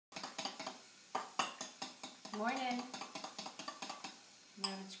morning. I'm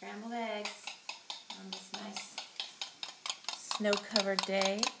having scrambled eggs on this nice snow-covered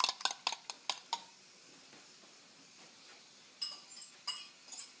day.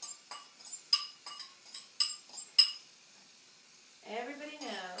 Everybody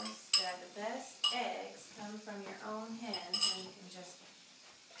knows that the best eggs come from your own hens, and you can just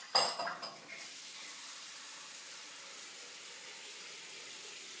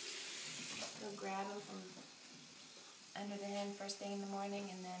go grab them from under the hen first thing in the morning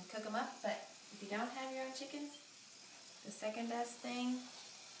and then cook them up. But if you don't have your own chickens, the second best thing,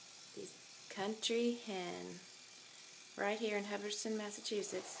 these Country Hen, right here in Hubbardston,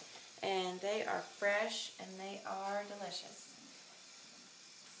 Massachusetts, and they are fresh and they are delicious.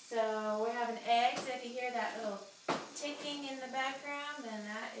 So we're having eggs. If you hear that little ticking in the background, then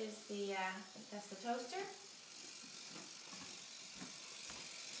that is that's the toaster.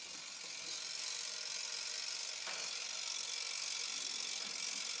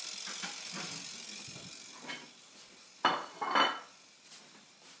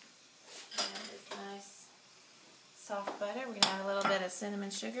 Soft butter. We're going to add a little bit of cinnamon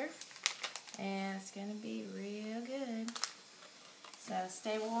sugar, and it's going to be real good. So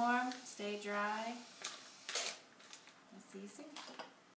stay warm, stay dry. That's easy.